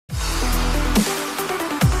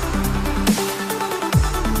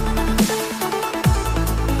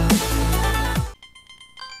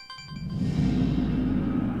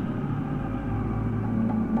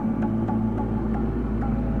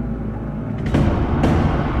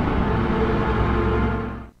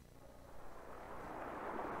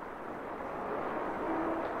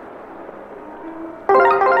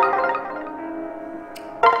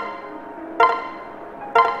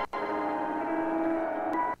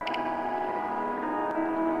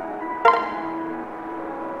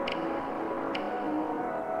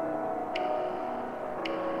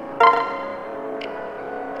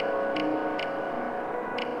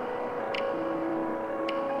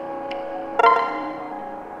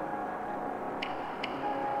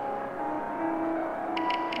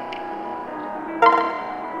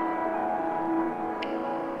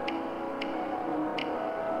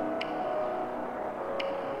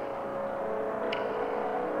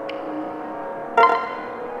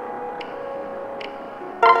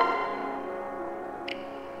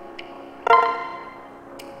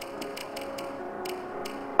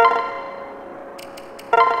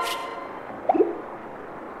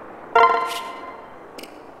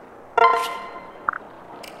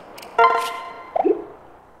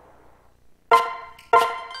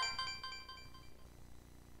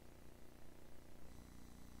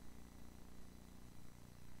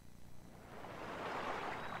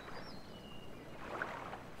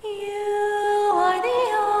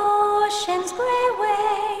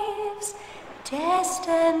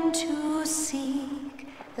Destined to seek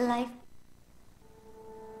life.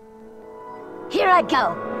 Here I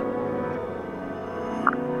go.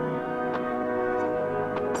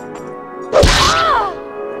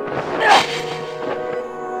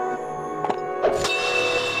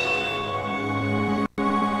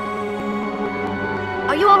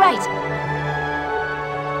 Are you all right?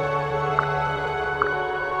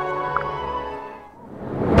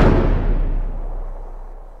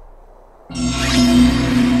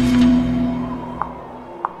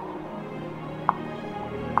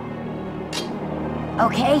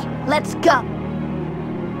 Okay, let's go.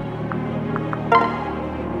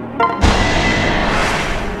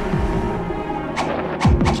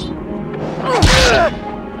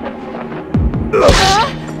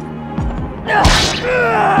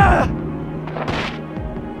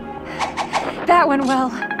 That went well.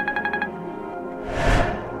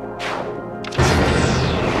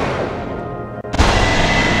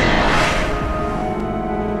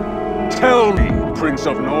 Tell me, Prince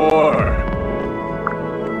of Nohr.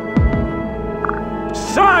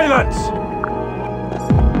 Silence!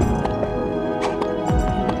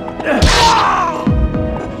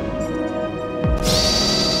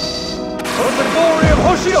 For the glory of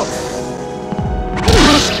Hoshino!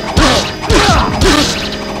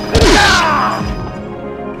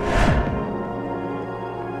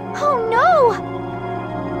 Oh no!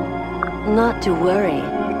 Not to worry.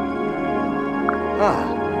 Ah.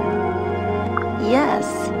 Yes.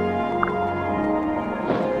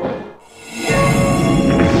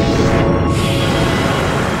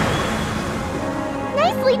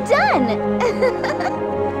 Nicely done!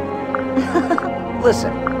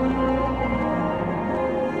 Listen.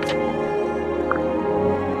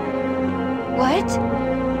 What?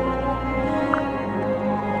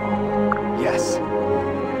 Yes.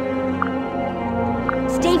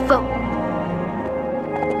 Stay focused.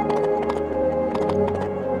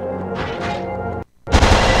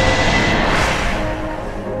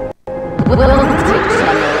 We'll teach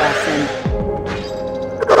them a lesson.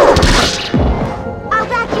 I'll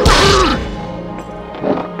back you up!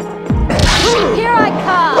 Here I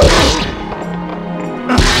come!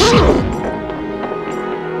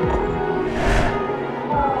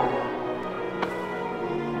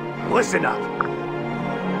 Listen up.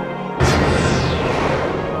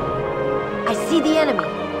 I see the enemy.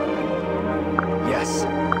 Yes.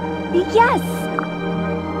 Yes!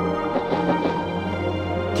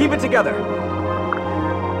 Keep it together.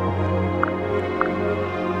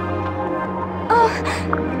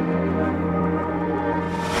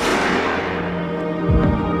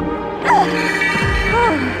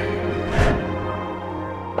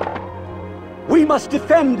 We must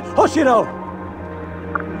defend Hoshino!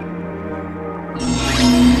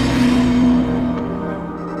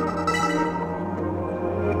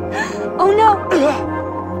 Oh no!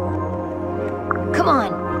 Come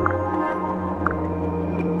on.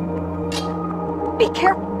 Be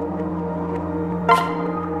careful.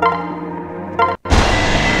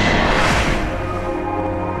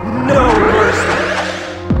 No mercy!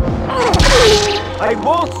 I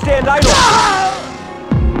won't stand idle!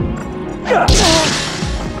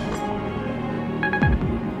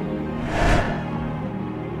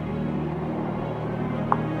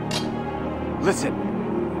 Listen.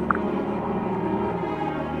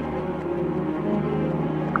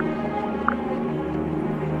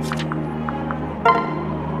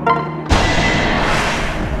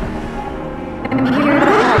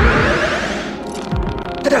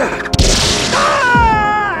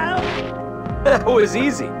 That was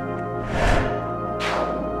easy.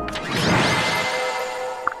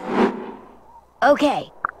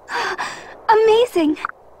 Okay. Amazing!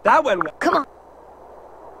 That went well. Come on.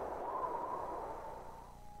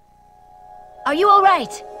 Are you all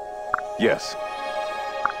right? Yes.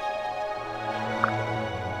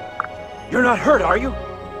 You're not hurt, are you?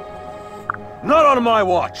 Not on my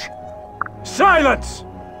watch. Silence!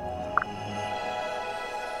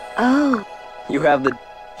 Oh. You have the...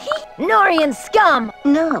 Nohrian scum!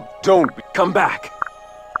 No. Don't be. Come back.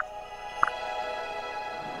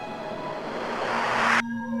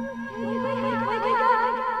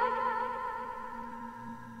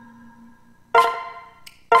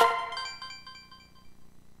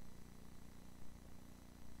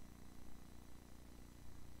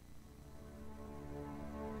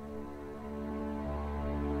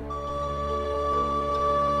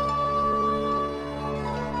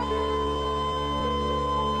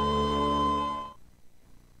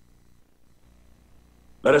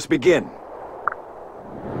 Let us begin.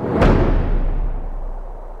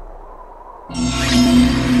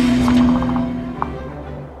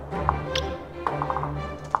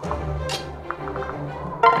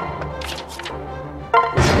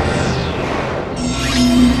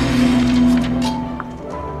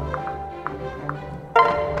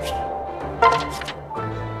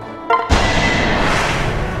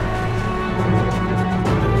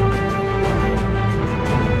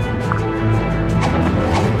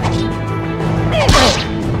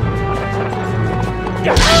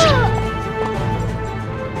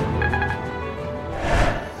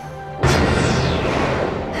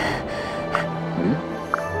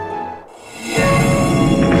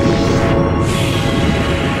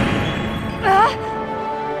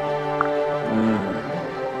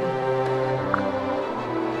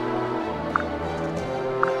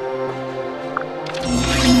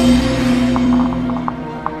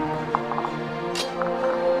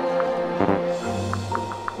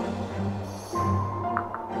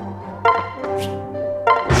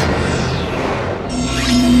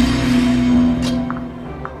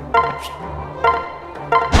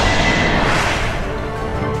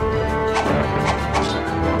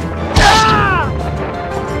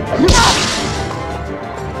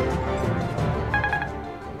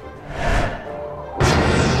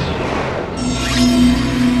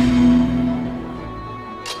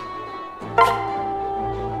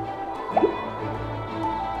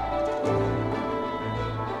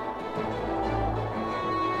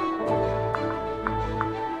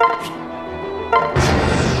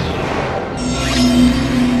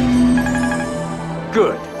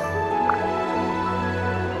 Good.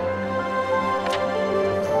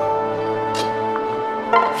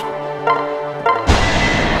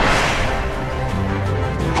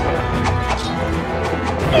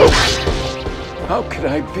 How could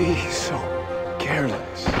I be so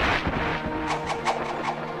careless?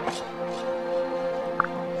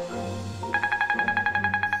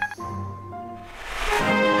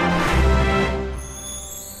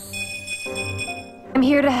 I'm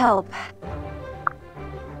here to help.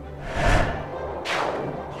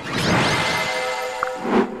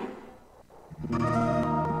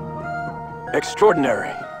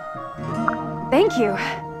 Extraordinary. Thank you.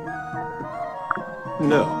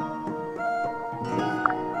 No.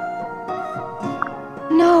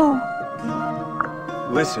 No.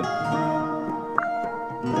 Listen.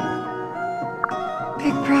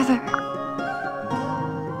 Big brother.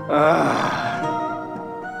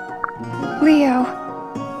 Leo.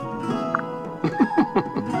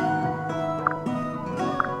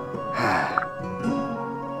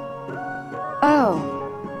 Oh.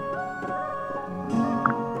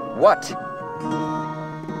 What?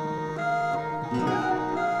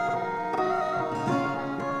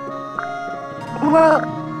 Well...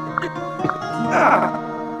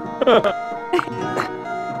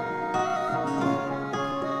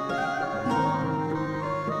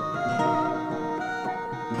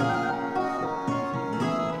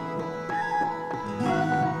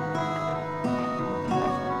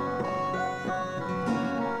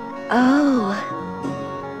 Oh.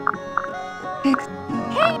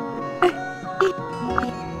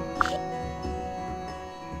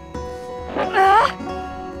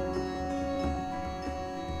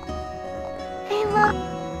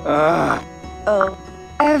 Oh,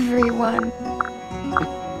 everyone.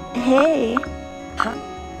 Hey.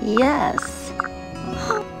 Yes.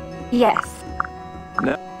 Yes.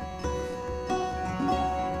 No.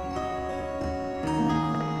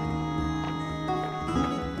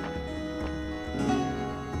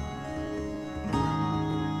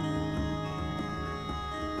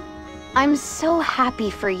 I'm so happy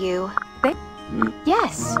for you.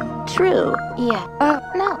 Yes, true. Yeah.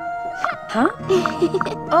 No. Huh?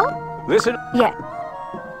 Oh? Listen. Yeah.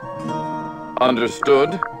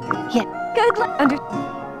 Understood? Yeah. Good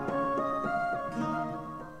luck.